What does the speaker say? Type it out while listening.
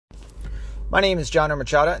My name is John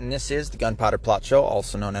Machado, and this is the Gunpowder Plot Show,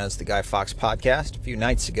 also known as the Guy Fawkes Podcast. A few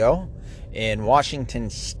nights ago in Washington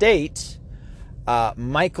State,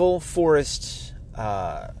 Michael Forrest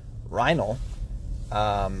Reinl,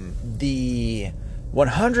 the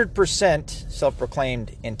 100%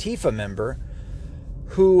 self-proclaimed Antifa member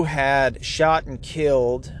who had shot and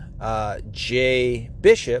killed Jay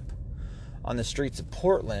Bishop on the streets of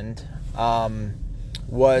Portland,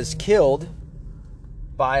 was killed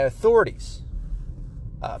by authorities.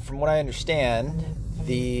 From what I understand,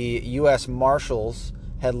 the U.S. Marshals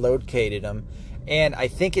had located him, and I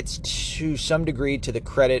think it's to some degree to the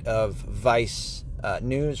credit of Vice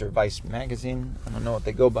News or Vice Magazine. I don't know what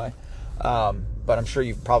they go by, but I'm sure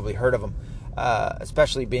you've probably heard of them,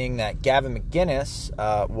 especially being that Gavin McInnes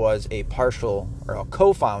was a partial or a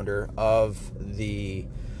co-founder of the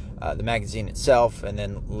magazine itself, and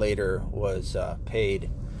then later was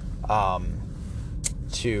paid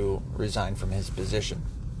to resign from his position.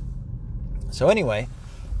 So anyway,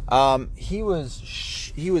 he was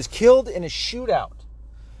killed in a shootout.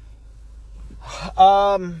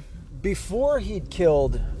 Before he'd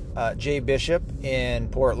killed Jay Bishop in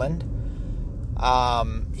Portland,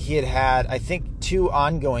 he had I think 2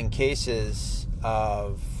 ongoing cases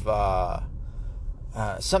of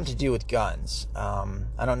something to do with guns.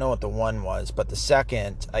 I don't know what the one was, but the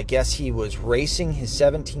second, I guess he was racing his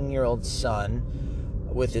 17-year-old son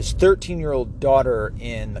with his 13-year-old daughter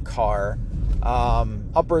in the car,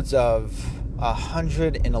 upwards of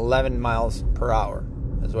 111 miles per hour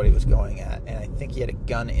is what he was going at, and I think he had a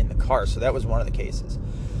gun in the car, so that was one of the cases.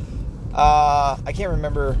 I can't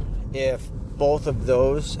remember if both of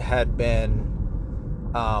those had been,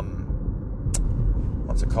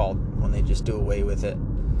 what's it called, when they just do away with it,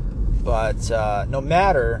 but no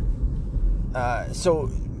matter,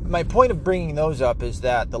 so my point of bringing those up is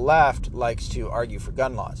that the left likes to argue for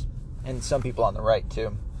gun laws, and some people on the right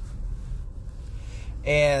too.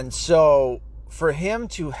 And so for him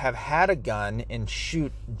to have had a gun and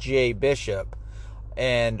shoot Jay Bishop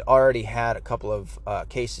and already had a couple of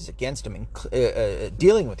cases against him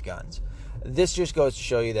dealing with guns, this just goes to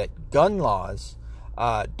show you that gun laws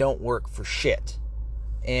don't work for shit.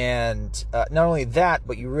 And not only that,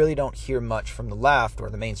 but you really don't hear much from the left or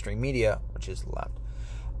the mainstream media, which is the left,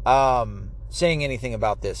 saying anything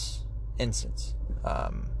about this instance.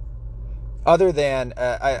 Other than,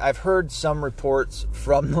 I've heard some reports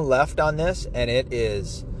from the left on this, and it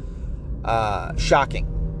is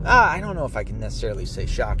shocking. I don't know if I can necessarily say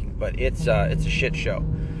shocking, but it's a shit show,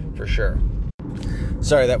 for sure.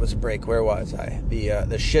 Sorry, that was a break. Where was I?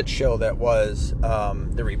 The shit show that was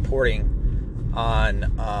the reporting on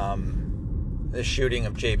the shooting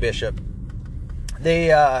of Jay Bishop.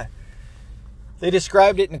 They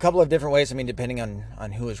described it in a couple of different ways. I mean, depending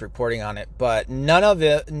on who is reporting on it, but none of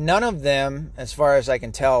them, as far as I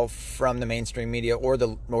can tell from the mainstream media or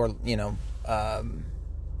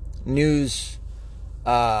news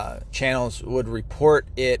channels, would report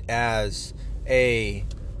it as a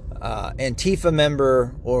Antifa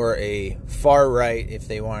member or a far right, if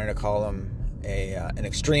they wanted to call him an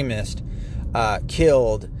extremist,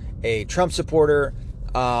 killed a Trump supporter.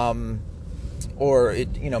 Or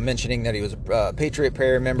mentioning that he was a Patriot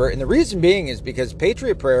Prayer member. And the reason being is because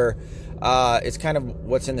Patriot Prayer is kind of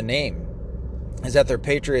what's in the name, is that they're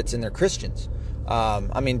patriots and they're Christians.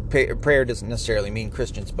 Prayer doesn't necessarily mean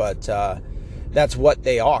Christians, but that's what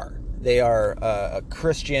they are. They are a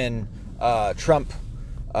Christian Trump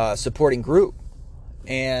supporting group.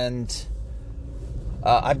 And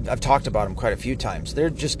I've talked about them quite a few times. They're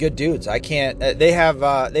just good dudes. I can't. They had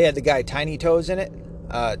the guy Tiny Toes in it.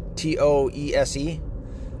 Toese,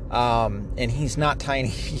 and he's not tiny.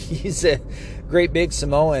 He's a great big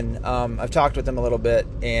Samoan. I've talked with him a little bit,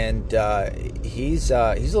 and he's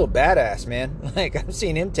a little badass, man. Like, I've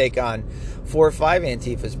seen him take on 4 or 5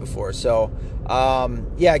 Antifas before. So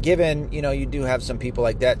given you do have some people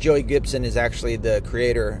like that. Joey Gibson is actually the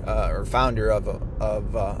creator or founder of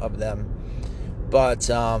them, but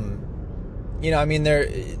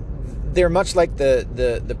they're much like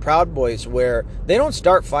the Proud Boys, where they don't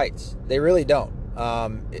start fights. They really don't.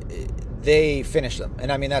 They finish them.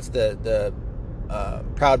 And I mean, that's the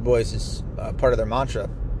Proud Boys is part of their mantra.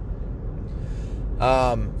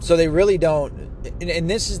 So they really don't. And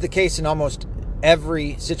this is the case in almost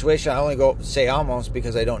every situation. I only say almost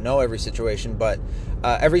because I don't know every situation. But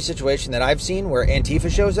every situation that I've seen where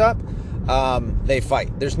Antifa shows up, they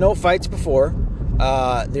fight. There's no fights before.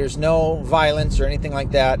 There's no violence or anything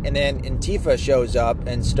like that, and then Antifa shows up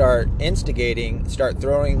and start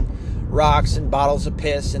throwing rocks and bottles of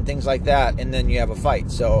piss and things like that, and then you have a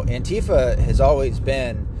fight. So Antifa has always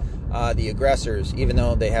been the aggressors, even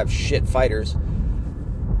though they have shit fighters.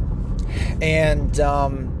 And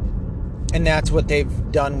that's what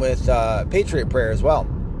they've done with Patriot Prayer as well.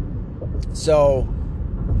 So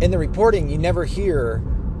in the reporting, you never hear,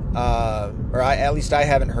 at least I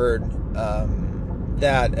haven't heard,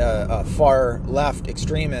 that a far left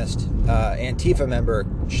extremist, Antifa member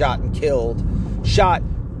shot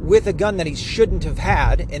with a gun that he shouldn't have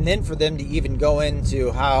had, and then for them to even go into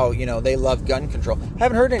how, they love gun control.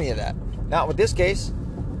 Haven't heard any of that. Not with this case.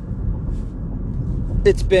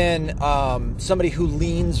 It's been somebody who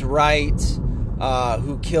leans right,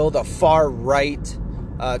 who killed a far right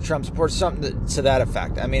Trump supporter, something to that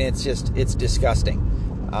effect. I mean, it's disgusting.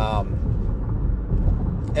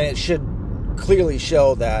 And it should clearly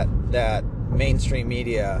show that mainstream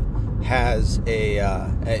media has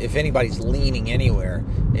if anybody's leaning anywhere,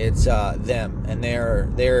 it's them, and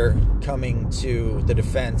they're coming to the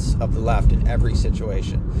defense of the left in every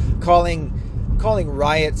situation, calling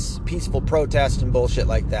riots peaceful protest and bullshit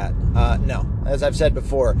like that. No, as I've said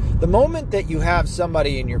before, the moment that you have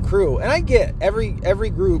somebody in your crew, and I get every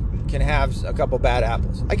group can have a couple bad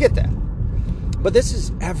apples, I get that, but this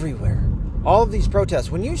is everywhere. All of these protests,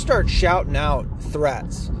 when you start shouting out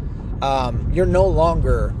threats, you're no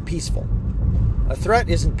longer peaceful. A threat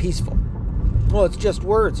isn't peaceful. Well, it's just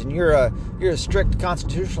words, and you're a strict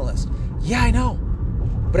constitutionalist. Yeah, I know,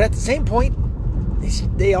 but at the same point,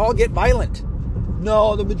 they all get violent.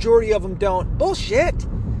 No, the majority of them don't. Bullshit.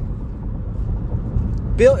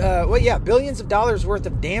 Billions of dollars worth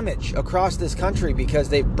of damage across this country because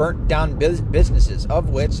they've burnt down businesses, of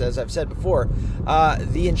which, as I've said before,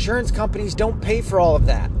 the insurance companies don't pay for all of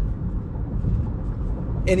that.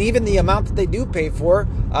 And even the amount that they do pay for,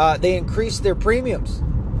 they increase their premiums.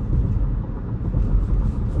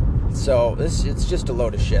 So it's just a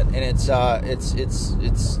load of shit, and it's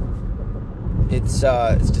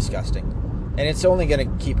disgusting, and it's only going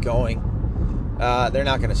to keep going. They're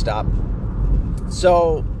not going to stop.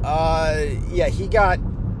 So he got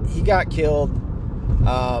killed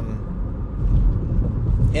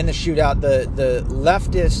in the shootout. The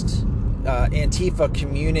leftist Antifa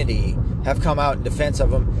community have come out in defense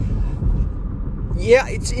of him. Yeah,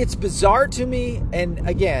 it's bizarre to me, and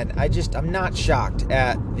again, I'm not shocked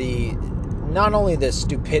at not only the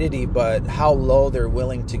stupidity, but how low they're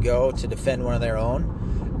willing to go to defend one of their own,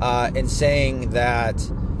 and saying that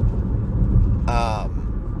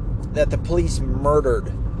the police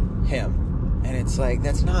murdered him. And it's like,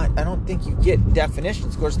 that's not, I don't think you get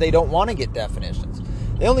definitions. Of course, they don't want to get definitions.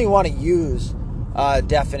 They only want to use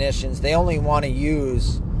definitions. They only want to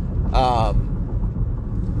use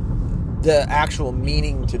the actual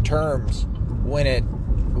meaning to terms when it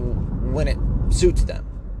suits them.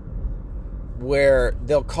 Where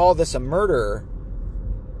they'll call this a murder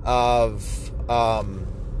of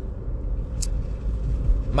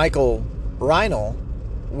Michael Reinl,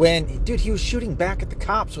 when, dude, he was shooting back at the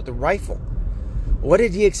cops with a rifle. What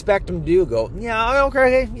did he expect him to do? Go, yeah,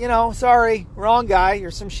 okay, sorry, wrong guy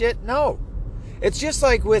or some shit? No. It's just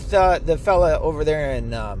like with the fella over there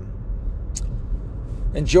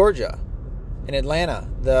in Georgia, in Atlanta.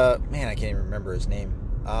 I can't even remember his name.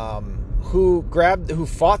 Who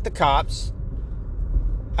fought the cops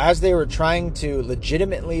as they were trying to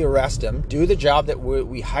legitimately arrest him, do the job that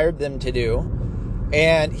we hired them to do,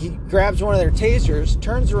 and he grabs one of their tasers,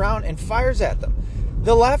 turns around, and fires at them.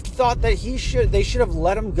 The left thought that they should have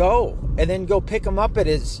let him go and then go pick him up at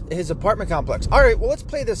his apartment complex. All right, well, let's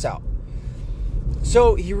play this out.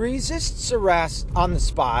 So he resists arrest on the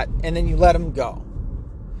spot, and then you let him go.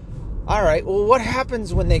 All right, well, what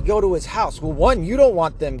happens when they go to his house? Well, one, you don't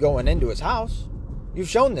want them going into his house. You've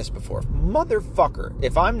shown this before. Motherfucker,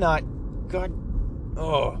 if I'm not... God...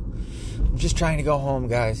 Oh, I'm just trying to go home,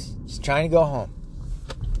 guys. Just trying to go home.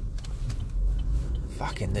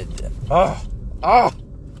 Fucking...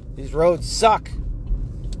 These roads suck.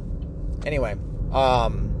 Anyway,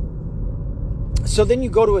 so then you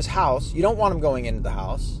go to his house. You don't want him going into the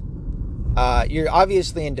house. You're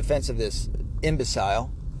obviously in defense of this imbecile.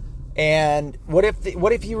 And what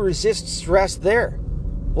if he resists arrest there?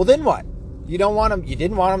 Well, then what? You don't want him. You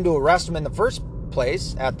didn't want him to arrest him in the first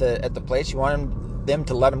place at the place. You want them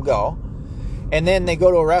to let him go, and then they go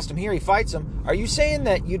to arrest him here. He fights him. Are you saying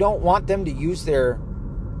that you don't want them to use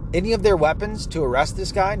any of their weapons to arrest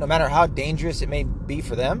this guy, no matter how dangerous it may be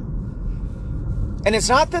for them? And it's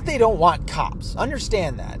not that they don't want cops.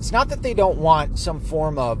 Understand that. It's not that they don't want some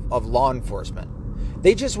form of law enforcement.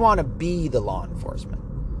 They just want to be the law enforcement.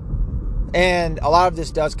 And a lot of this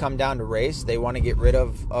does come down to race. They want to get rid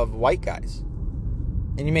of white guys.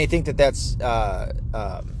 And you may think that that's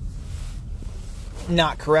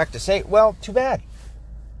not correct to say. Well, too bad.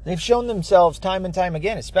 They've shown themselves time and time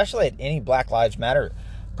again, especially at any Black Lives Matter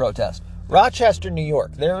protest. Rochester, New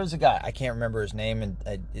York. There was a guy, I can't remember his name, and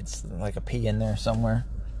it's like a P in there somewhere.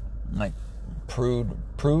 Like Prude?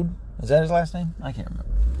 Is that his last name? I can't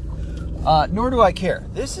remember. Nor do I care.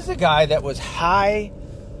 This is a guy that was high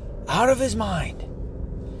out of his mind.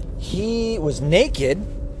 He was naked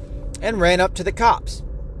and ran up to the cops.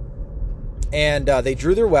 And they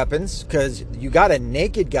drew their weapons because you got a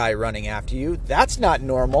naked guy running after you. That's not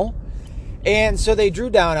normal. And so they drew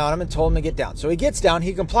down on him and told him to get down. So he gets down,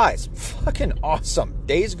 he complies. Fucking awesome.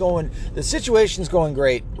 The situation's going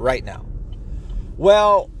great right now.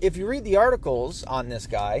 Well, if you read the articles on this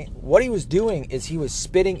guy, what he was doing is he was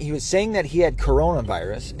spitting. He was saying that he had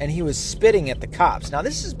coronavirus, and he was spitting at the cops. Now,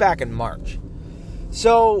 this is back in March.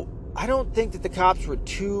 So I don't think that the cops were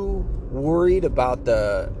too worried about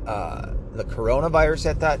the coronavirus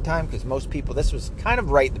at that time, because most people, this was kind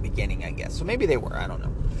of right at the beginning, I guess. So maybe they were, I don't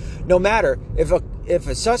know. No matter, if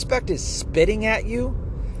a suspect is spitting at you,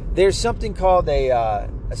 there's something called a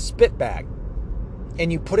spit bag, and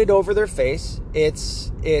you put it over their face.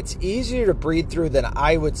 It's easier to breathe through than,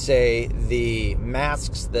 I would say, the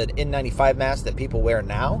masks, the N95 masks that people wear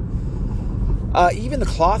now. Even the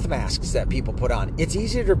cloth masks that people put on, it's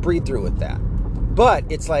easier to breathe through with that. But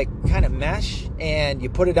it's like kind of mesh, and you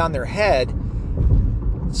put it on their head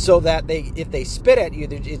so that if they spit at you,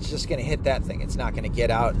 it's just going to hit that thing. It's not going to get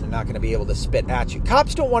out, and they're not going to be able to spit at you.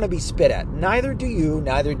 Cops don't want to be spit at. Neither do you,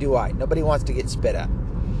 neither do I. Nobody wants to get spit at.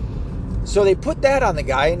 So they put that on the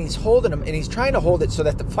guy, and he's holding him, and he's trying to hold it so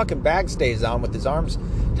that the fucking bag stays on with his arms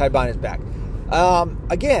tied behind his back.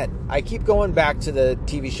 Again, I keep going back to the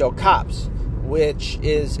TV show Cops, which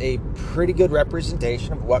is a pretty good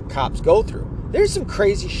representation of what cops go through. There's some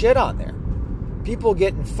crazy shit on there. People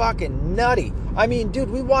getting fucking nutty. I mean, dude,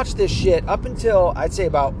 we watched this shit up until, I'd say,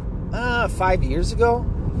 about 5 years ago.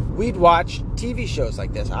 We'd watch TV shows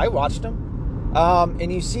like this. I watched them.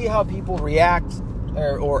 And you see how people react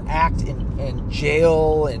or act in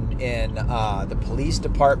jail and in the police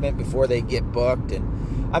department before they get booked.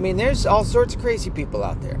 And I mean, there's all sorts of crazy people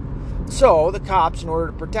out there. So the cops, in order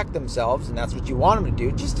to protect themselves, and that's what you want them to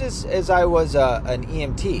do, just as I was an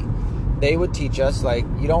EMT, they would teach us, like,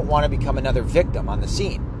 you don't want to become another victim on the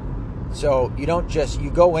scene. So you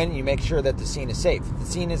go in and you make sure that the scene is safe. If the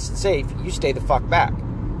scene isn't safe, you stay the fuck back.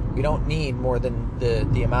 You don't need more than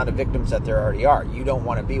the amount of victims that there already are. You don't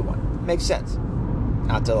want to be one. Makes sense.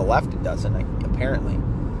 Not to the left, it doesn't, apparently.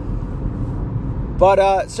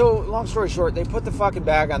 But, so, long story short, they put the fucking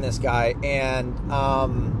bag on this guy, and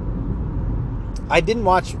I didn't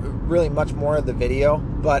watch really much more of the video,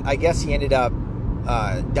 but I guess he ended up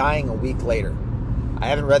dying a week later. I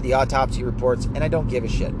haven't read the autopsy reports, and I don't give a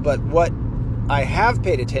shit. But what I have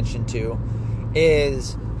paid attention to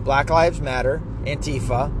is Black Lives Matter,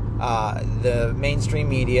 Antifa, the mainstream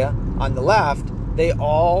media on the left. They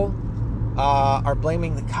all are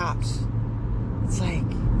blaming the cops. It's like,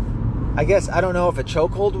 I guess, I don't know if a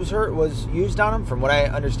chokehold was used on him. From what I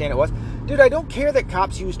understand, it was. Dude, I don't care that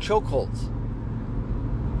cops use chokeholds.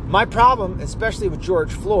 My problem, especially with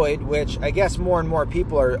George Floyd, which I guess more and more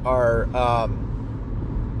people are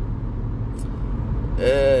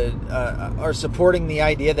supporting the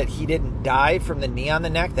idea that he didn't die from the knee on the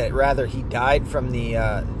neck, that rather he died from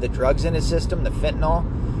the drugs in his system, the fentanyl,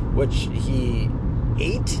 which he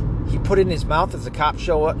ate. He put it in his mouth as the cop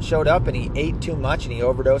showed up, and he ate too much, and he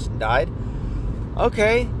overdosed and died.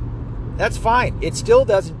 Okay, that's fine. It still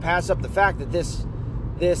doesn't pass up the fact that this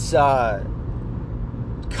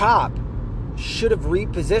cop should have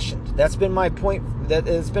repositioned. That's been my point. That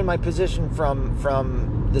has been my position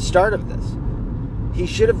from the start of this. He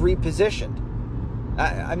should have repositioned.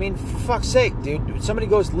 I mean, for fuck's sake, dude. Somebody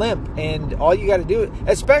goes limp, and all you got to do,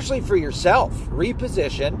 especially for yourself,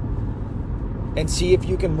 reposition and see if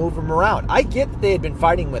you can move him around. I get that they had been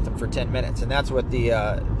fighting with him for 10 minutes, and that's what the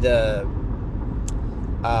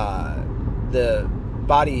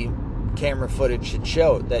body camera footage should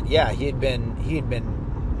show. That he had been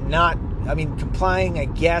not, I mean, complying, I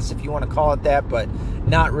guess, if you want to call it that, but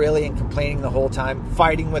not really, and complaining the whole time,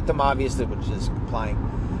 fighting with them, obviously, which is complying,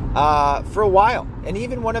 for a while. And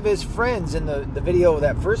even one of his friends in the video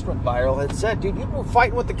that first went viral had said, dude, you were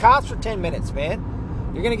fighting with the cops for 10 minutes, man.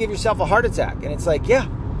 You're going to give yourself a heart attack. And it's like, yeah,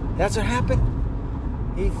 that's what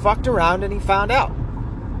happened. He fucked around and he found out.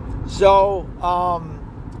 So,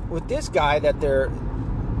 with this guy that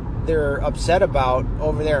they're upset about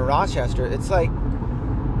over there in Rochester, it's like,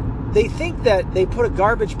 they think that they put a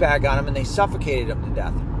garbage bag on him and they suffocated him to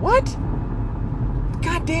death. What?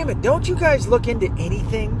 God damn it. Don't you guys look into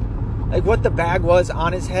anything? Like what the bag was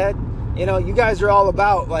on his head? You know, you guys are all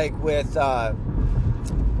about, like, with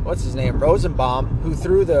what's his name, Rosenbaum, who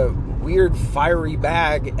threw the weird fiery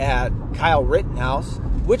bag at Kyle Rittenhouse,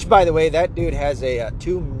 which, by the way, that dude has a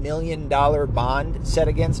 $2 million bond set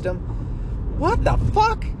against him. What the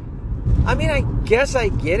fuck? I mean, I guess I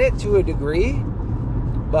get it to a degree,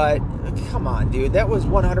 but come on, dude. That was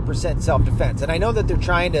 100% self-defense. And I know that they're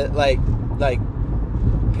trying to, like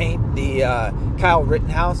paint the Kyle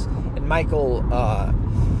Rittenhouse and Michael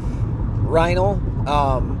Reinl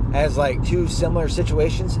as, like, two similar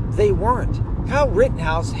situations. They weren't. Kyle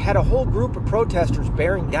Rittenhouse had a whole group of protesters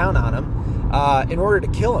bearing down on him in order to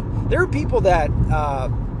kill him. There were people that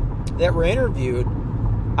were interviewed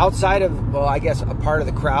outside of, well, I guess a part of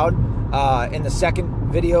the crowd in the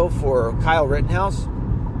second video for Kyle Rittenhouse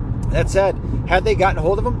that said, had they gotten a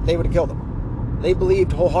hold of him, they would have killed him. They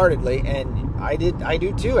believed wholeheartedly, and I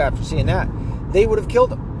do too after seeing that, they would have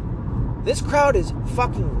killed him. This crowd is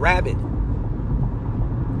fucking rabid.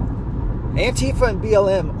 Antifa and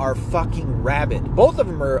BLM are fucking rabid. Both of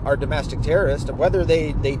them are domestic terrorists. Whether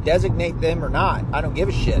they designate them or not, I don't give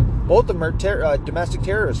a shit. Both of them are domestic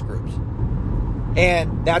terrorist groups.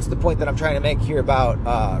 And that's the point that I'm trying to make here about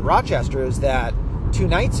Rochester, is that 2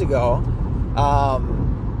 nights ago,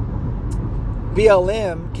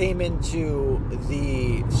 BLM came into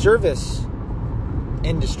the service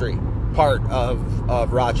industry part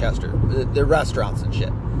of Rochester, the restaurants and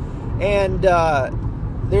shit. And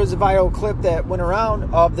there's a viral clip that went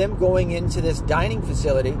around of them going into this dining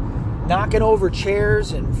facility, knocking over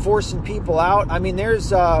chairs and forcing people out. I mean,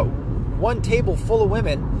 there's one table full of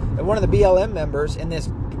women, and one of the BLM members and this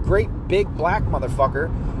great big black motherfucker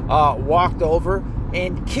walked over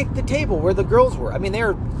and kicked the table where the girls were. I mean, they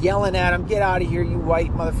were yelling at him, "Get out of here, you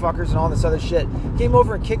white motherfuckers," and all this other shit. Came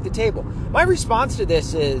over and kicked the table. My response to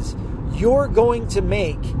this is, you're going to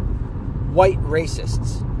make white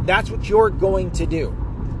racists. That's what you're going to do.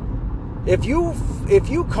 If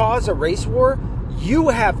you cause a race war, you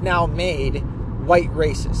have now made white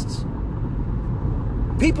racists.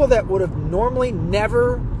 People that would have normally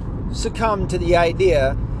never succumbed to the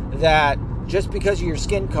idea that just because of your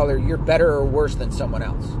skin color, you're better or worse than someone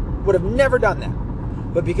else. Would have never done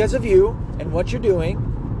that. But because of you and what you're doing,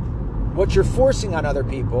 what you're forcing on other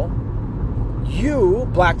people, you,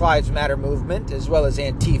 Black Lives Matter movement, as well as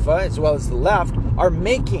Antifa, as well as the left, are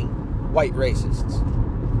making white racists.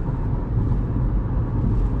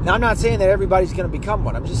 Now, I'm not saying that everybody's going to become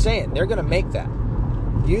one. I'm just saying they're going to make that.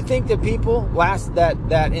 Do you think that people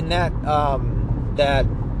that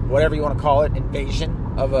whatever you want to call it, invasion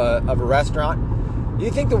of a restaurant, do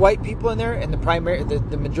you think the white people in there, and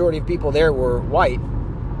the majority of people there were white,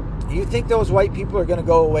 do you think those white people are going to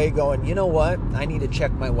go away going, you know what, I need to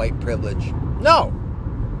check my white privilege? No.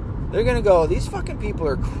 They're going to go, these fucking people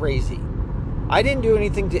are crazy. I didn't do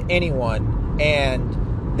anything to anyone, and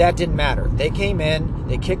that didn't matter. They came in,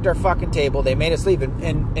 they kicked our fucking table, they made us leave.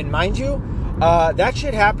 And mind you, that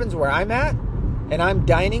shit happens where I'm at, and I'm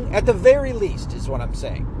dining, at the very least, is what I'm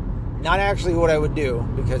saying. Not actually what I would do,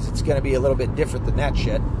 because it's going to be a little bit different than that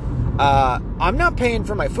shit. I'm not paying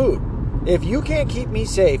for my food. If you can't keep me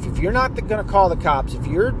safe, if you're not going to call the cops, if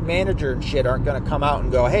your manager and shit aren't going to come out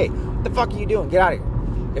and go, hey, what the fuck are you doing? Get out of here.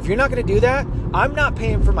 If you're not going to do that, I'm not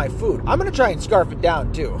paying for my food. I'm going to try and scarf it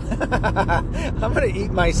down, too. I'm going to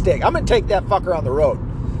eat my steak. I'm going to take that fucker on the road.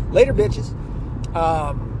 Later, bitches.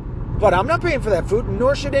 But I'm not paying for that food,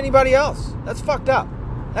 nor should anybody else. That's fucked up.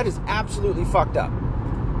 That is absolutely fucked up.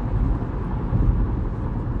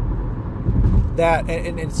 That,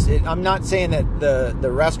 I'm not saying that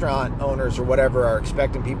the restaurant owners or whatever are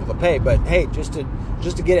expecting people to pay, but hey, just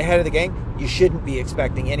to get ahead of the game, you shouldn't be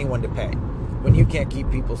expecting anyone to pay when you can't keep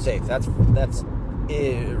people safe. That's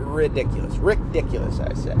ridiculous. Ridiculous,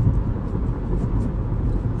 I say.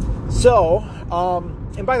 So,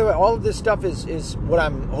 and by the way, all of this stuff is what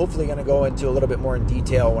I'm hopefully going to go into a little bit more in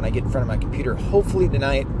detail when I get in front of my computer. Hopefully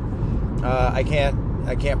tonight. I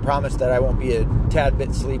can't promise that I won't be a tad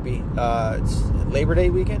bit sleepy. It's Labor Day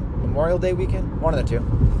weekend, Memorial Day weekend, one of the two.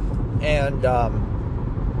 And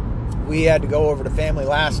we had to go over to family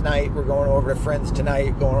last night. We're going over to friends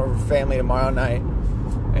tonight, going over to family tomorrow night.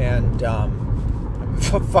 And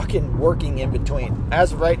fucking working in between.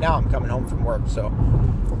 As of right now, I'm coming home from work. So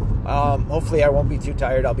hopefully I won't be too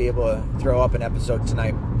tired. I'll be able to throw up an episode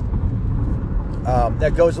tonight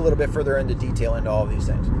that goes a little bit further into detail into all of these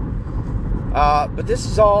things. But this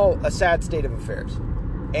is all a sad state of affairs.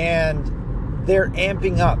 And they're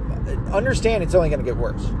amping up. Understand it's only going to get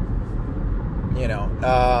worse. You know,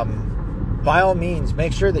 by all means,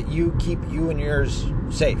 make sure that you keep you and yours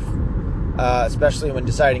safe. Especially when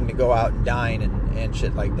deciding to go out and dine and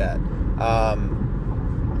shit like that.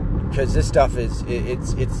 because this stuff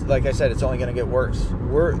it's like I said, it's only going to get worse.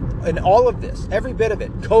 We're in all of this, every bit of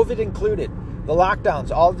it, COVID included, the lockdowns,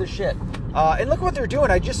 all of this shit. And look what they're doing.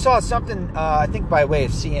 I just saw something, I think by way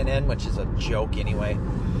of CNN, which is a joke anyway,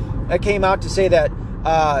 that came out to say that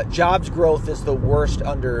jobs growth is the worst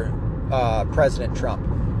under President Trump.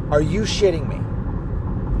 Are you shitting me?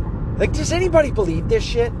 Like, does anybody believe this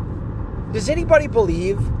shit? Does anybody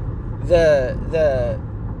believe the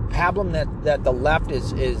pablum that the left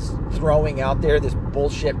is throwing out there, this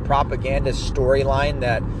bullshit propaganda storyline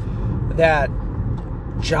that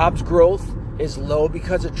jobs growth is low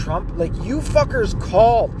because of Trump? Like, you fuckers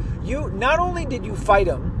called. You not only did you fight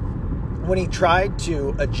him when he tried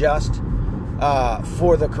to adjust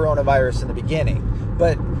for the coronavirus in the beginning,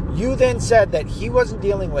 but you then said that he wasn't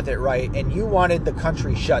dealing with it right and you wanted the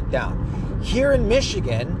country shut down. Here in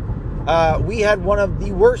Michigan, we had one of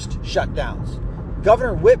the worst shutdowns.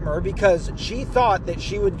 Governor Whitmer, because she thought that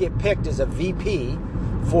she would get picked as a VP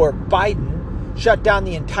for Biden, shut down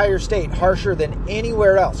the entire state harsher than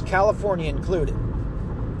anywhere else, California included.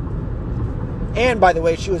 And by the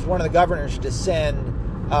way, she was one of the governors to send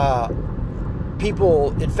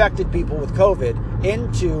infected people with COVID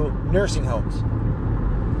into nursing homes.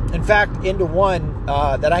 In fact, into one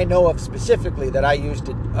that I know of specifically that I used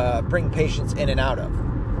to bring patients in and out of.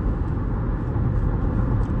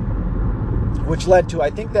 Which led to,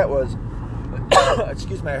 I think that was,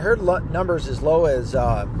 excuse me, I heard numbers as low as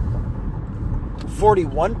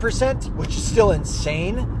 41%, which is still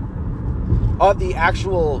insane, of the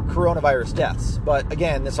actual coronavirus deaths. But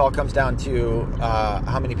again, this all comes down to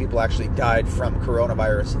how many people actually died from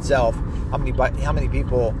coronavirus itself, how many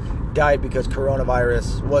people died because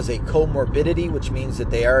coronavirus was a comorbidity, which means that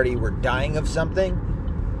they already were dying of something.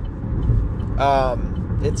 Oh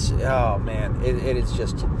man, it is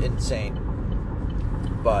just insane.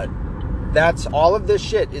 But that's all of this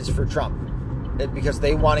shit is for Trump, because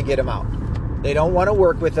they want to get him out. They don't want to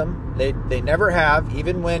work with him. They never have,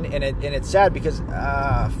 even when, and it's sad because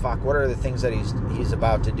what are the things that he's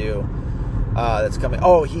about to do that's coming?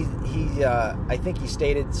 Oh, he I think he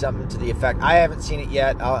stated something to the effect, I haven't seen it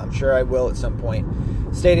yet, I'm sure I will at some point,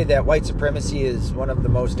 stated that white supremacy is one of the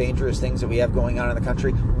most dangerous things that we have going on in the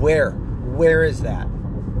country. Where is that?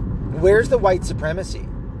 Where's the white supremacy?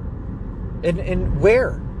 And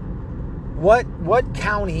where? What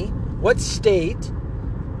county? What state?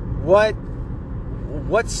 What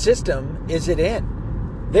system is it in?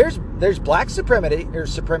 There's black supremacy or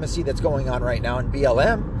supremacy that's going on right now in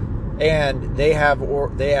BLM, and they have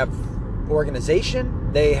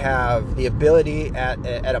organization. They have the ability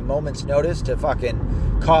at a moment's notice to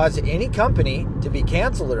fucking cause any company to be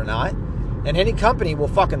canceled or not, and any company will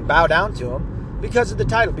fucking bow down to them. Because of the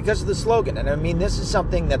title, because of the slogan. And I mean, this is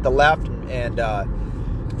something that the left and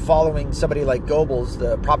following somebody like Goebbels,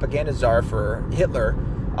 the propaganda czar for Hitler,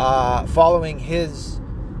 following his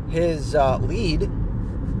lead,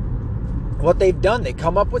 what they've done, they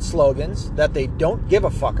come up with slogans that they don't give a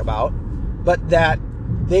fuck about, but that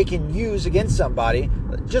they can use against somebody,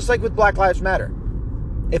 just like with Black Lives Matter.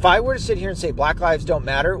 If I were to sit here and say Black Lives don't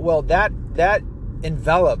matter, well, that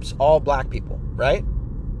envelops all black people, right?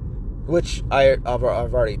 Which I've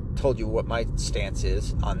already told you what my stance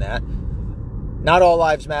is on that. Not all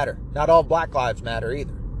lives matter. Not all black lives matter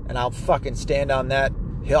either. And I'll fucking stand on that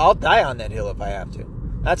hill. I'll die on that hill if I have to.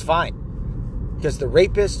 That's fine. Because the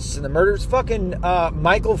rapists and the murderers, fucking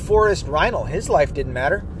Michael Forrest Reinl, his life didn't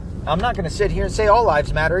matter. I'm not going to sit here and say all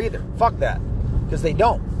lives matter either. Fuck that. Because they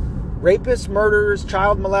don't. Rapists, murderers,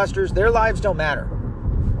 child molesters, their lives don't matter.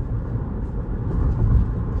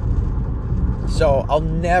 So I'll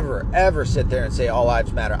never, ever sit there and say all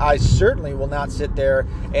lives matter. I certainly will not sit there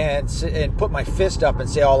and put my fist up and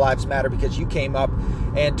say all lives matter because you came up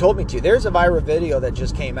and told me to. There's a viral video that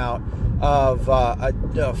just came out of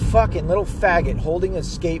a fucking little faggot holding a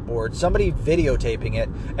skateboard, somebody videotaping it,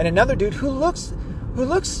 and another dude who looks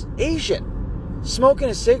Asian smoking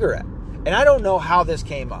a cigarette. And I don't know how this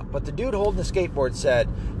came up, but the dude holding the skateboard said,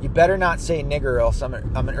 "You better not say nigger or else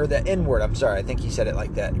or the N-word, I'm sorry, I think he said it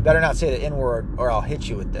like that. You better not say the N-word or I'll hit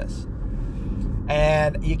you with this."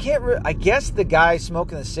 And you can't, I guess the guy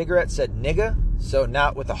smoking the cigarette said nigga, so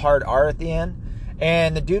not with a hard R at the end.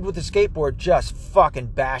 And the dude with the skateboard just fucking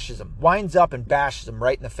bashes him, winds up and bashes him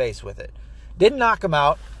right in the face with it. Didn't knock him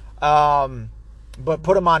out, but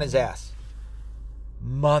put him on his ass.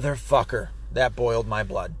 Motherfucker, that boiled my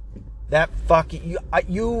blood. That fucking,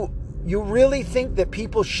 you really think that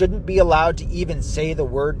people shouldn't be allowed to even say the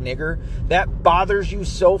word nigger? That bothers you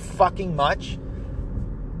so fucking much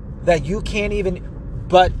that you can't even,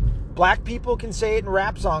 but black people can say it in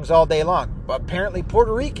rap songs all day long. But apparently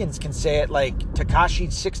Puerto Ricans can say it like Tekashi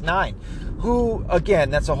 6ix9ine, who, again,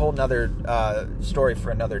 that's a whole nother story for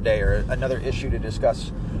another day, or another issue to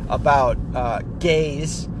discuss about gay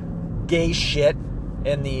shit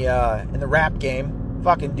in the rap game.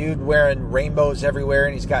 Fucking dude wearing rainbows everywhere,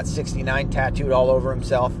 and he's got 69 tattooed all over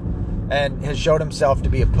himself, and has showed himself to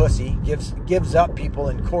be a pussy, gives up people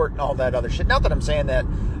in court and all that other shit. Not that I'm saying that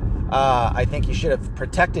I think he should have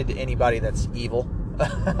protected anybody that's evil,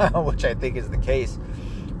 which I think is the case.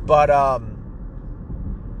 But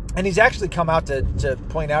and he's actually come out to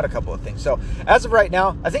point out a couple of things. So as of right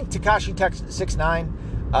now, I think Tekashi 6ix9ine,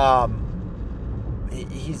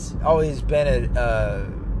 he's always been a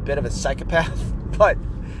bit of a psychopath. But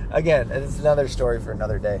again, it's another story for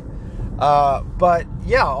another day. But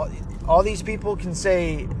yeah, all these people can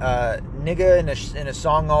say nigga in a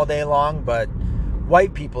song all day long, but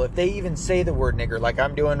white people, if they even say the word nigger like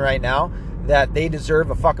I'm doing right now, that they deserve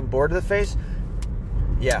a fucking board to the face.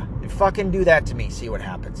 Yeah, fucking do that to me. See what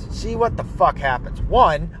happens. See what the fuck happens.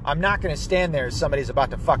 One, I'm not going to stand there as somebody's about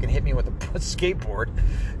to fucking hit me with a skateboard.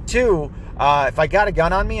 Two, if I got a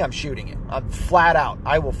gun on me, I'm shooting it. I'm flat out.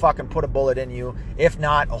 I will fucking put a bullet in you. If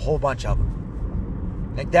not, a whole bunch of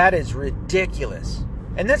them. Like, that is ridiculous.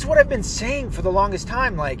 And that's what I've been saying for the longest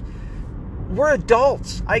time. Like, we're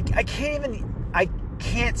adults. I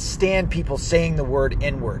can't stand people saying the word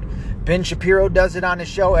N-word. Ben Shapiro does it on his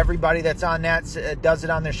show. Everybody that's on that does it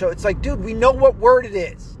on their show. It's like, dude, we know what word it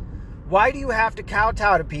is. Why do you have to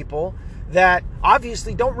kowtow to people that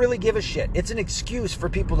obviously don't really give a shit? It's an excuse for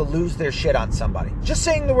people to lose their shit on somebody. Just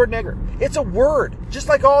saying the word nigger. It's a word, just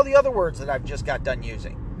like all the other words that I've just got done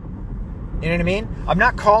using. You know what I mean? I'm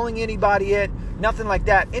not calling anybody it, nothing like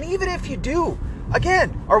that. And even if you do,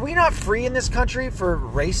 again, are we not free in this country for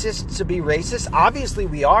racists to be racist? Obviously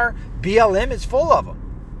we are. BLM is full of them.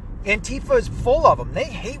 Antifa is full of them. They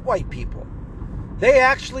hate white people. They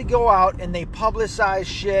actually go out and they publicize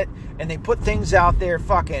shit, and they put things out there,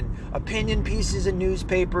 fucking opinion pieces in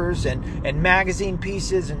newspapers and magazine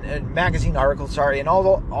pieces and magazine articles, and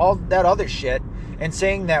all that other shit, and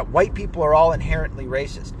saying that white people are all inherently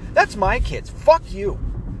racist. That's my kids. Fuck you.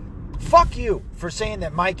 Fuck you for saying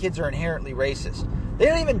that my kids are inherently racist. They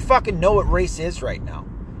don't even fucking know what race is right now.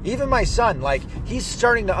 Even my son, like, he's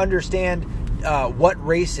starting to understand what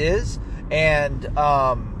race is, and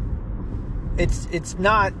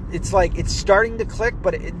it's like it's starting to click,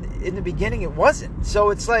 but in the beginning it wasn't.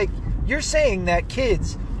 So it's like you're saying that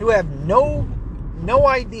kids who have no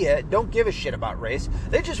idea, don't give a shit about race,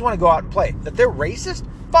 they just want to go out and play, that they're racist?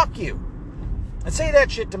 Fuck you. And say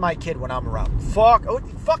that shit to my kid when I'm around.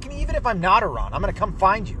 Fucking even if I'm not around, I'm gonna come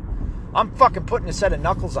find you. I'm fucking putting a set of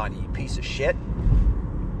knuckles on you, you piece of shit.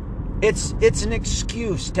 It's an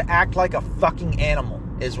excuse to act like a fucking animal,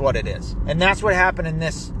 is what it is. And that's what happened in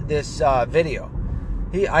this video.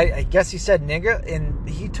 I guess he said nigga, and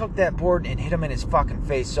he took that board and hit him in his fucking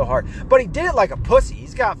face so hard. But he did it like a pussy.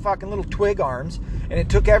 He's got fucking little twig arms, and it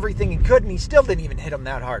took everything he could, and he still didn't even hit him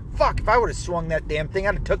that hard. Fuck, if I would have swung that damn thing,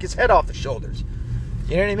 I'd have took his head off the shoulders.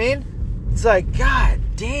 You know what I mean? It's like, god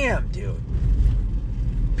damn, dude.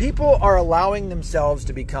 People are allowing themselves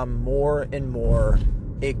to become more and more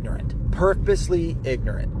ignorant, purposely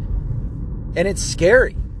ignorant, and it's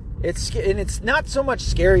scary. It's not so much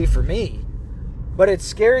scary for me, but it's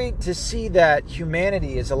scary to see that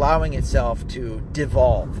humanity is allowing itself to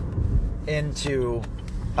devolve into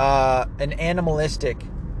an animalistic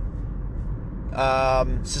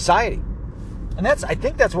society, and I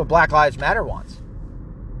think that's what Black Lives Matter wants,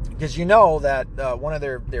 because you know that one of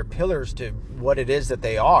their pillars to what it is that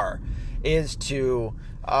they are is to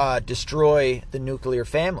destroy the nuclear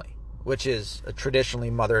family, which is a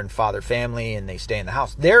traditionally mother and father family, and they stay in the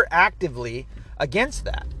house. They're actively against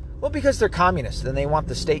that. Well, because they're communists, and they want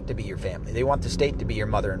the state to be your family. They want the state to be your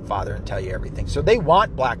mother and father and tell you everything. So they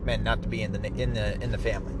want black men not to be in the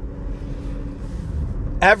family.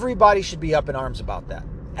 Everybody should be up in arms about that.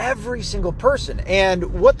 Every single person.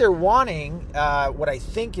 And what they're wanting, what I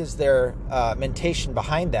think is their mentation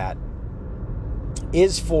behind that,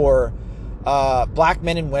 is for black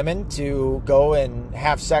men and women to go and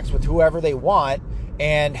have sex with whoever they want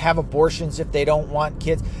and have abortions if they don't want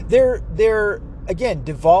kids. They're again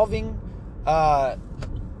devolving the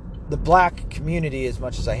black community, as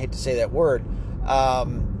much as I hate to say that word,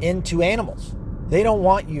 into animals. They don't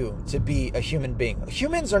want you to be a human being.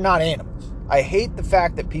 Humans are not animals. I hate the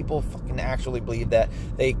fact that people fucking actually believe that.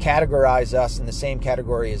 They categorize us in the same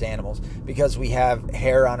category as animals because we have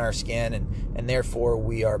hair on our skin and therefore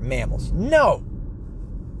we are mammals. No!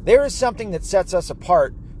 There is something that sets us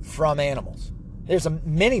apart from animals. There's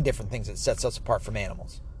many different things that sets us apart from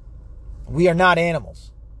animals. We are not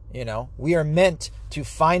animals. We are meant to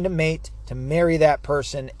find a mate, to marry that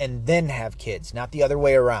person, and then have kids, not the other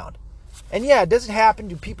way around. And yeah, does it happen?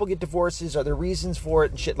 Do people get divorces? Are there reasons for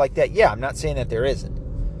it and shit like that? Yeah, I'm not saying that there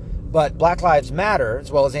isn't. But Black Lives Matter,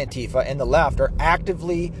 as well as Antifa and the left, are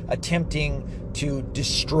actively attempting to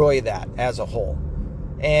destroy that as a whole.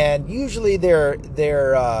 And usually their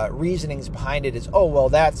reasonings behind it is, oh, well,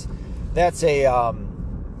 that's a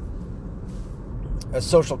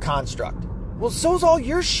social construct. Well, so's all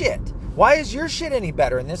your shit. Why is your shit any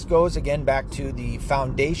better? And this goes again back to the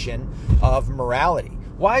foundation of morality.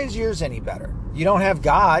 Why is yours any better? You don't have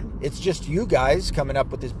God. It's just you guys coming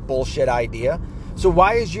up with this bullshit idea. So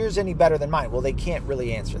why is yours any better than mine? Well, they can't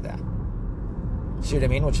really answer that. See what I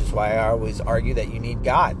mean? Which is why I always argue that you need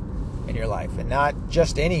God in your life, and not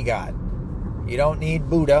just any God. You don't need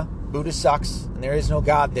Buddha. Buddha sucks, and there is no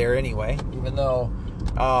God there anyway. Even though,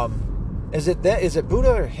 is it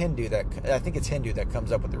Buddha or Hindu I think it's Hindu that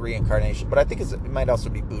comes up with the reincarnation, but I think it might also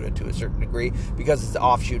be Buddha to a certain degree because it's the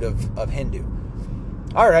offshoot of Hindu.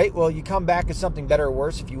 All right, well, you come back as something better or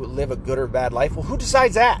worse if you live a good or bad life. Well, who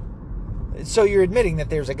decides that? So you're admitting that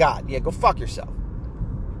there's a God. Yeah, go fuck yourself.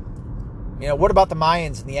 What about the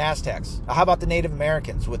Mayans and the Aztecs? How about the Native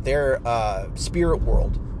Americans with their spirit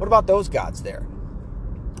world? What about those gods there?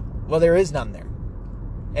 Well, there is none there.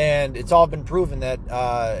 And it's all been proven that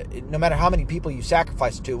no matter how many people you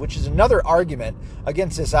sacrifice to, which is another argument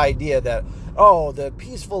against this idea that, oh, the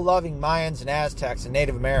peaceful, loving Mayans and Aztecs and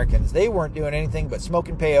Native Americans, they weren't doing anything but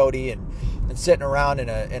smoking peyote and sitting around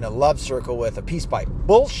in a love circle with a peace pipe.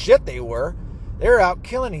 Bullshit they were. They were out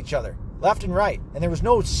killing each other left and right. And there was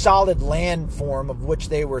no solid land form of which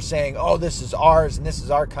they were saying, oh, this is ours and this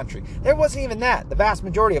is our country. There wasn't even that. The vast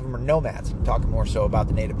majority of them are nomads. I'm talking more so about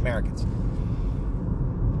the Native Americans,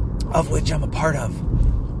 of which I'm a part of.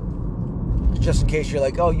 Just in case you're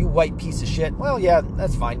like, oh, you white piece of shit. Well, yeah,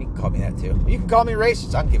 that's fine. You can call me that too. You can call me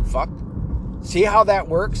racist. I don't give a fuck. See how that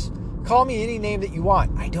works? Call me any name that you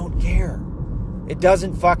want. I don't care. It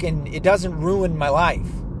doesn't ruin my life.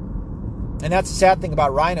 And that's the sad thing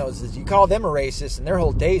about rhinos is you call them a racist and their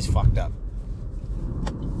whole day's fucked up.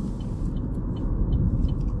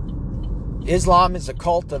 Islam is a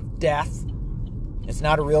cult of death. It's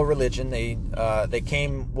not a real religion. They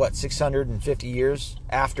came, 650 years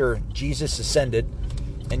after Jesus ascended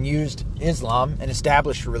and used Islam, an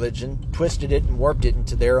established religion, twisted it and warped it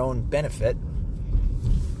into their own benefit.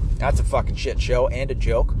 That's a fucking shit show and a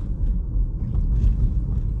joke.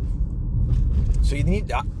 So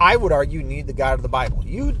I would argue you need the God of the Bible.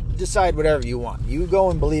 You decide whatever you want. You go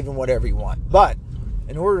and believe in whatever you want. But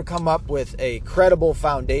in order to come up with a credible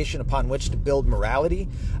foundation upon which to build morality,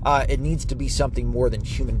 it needs to be something more than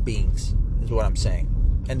human beings, is what I'm saying.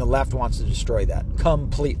 And the left wants to destroy that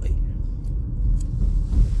completely.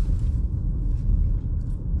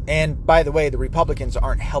 And by the way, the Republicans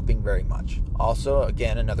aren't helping very much. Also,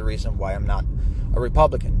 again, another reason why I'm not a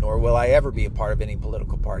Republican, nor will I ever be a part of any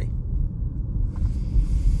political party.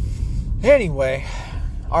 Anyway,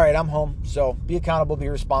 all right, I'm home. So be accountable, be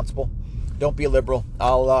responsible. Don't be a liberal.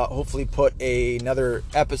 I'll hopefully put another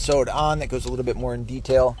episode on that goes a little bit more in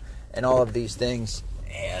detail and all of these things.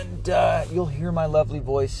 And you'll hear my lovely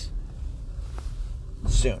voice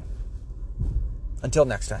soon. Until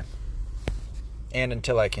next time. And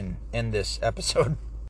until I can end this episode.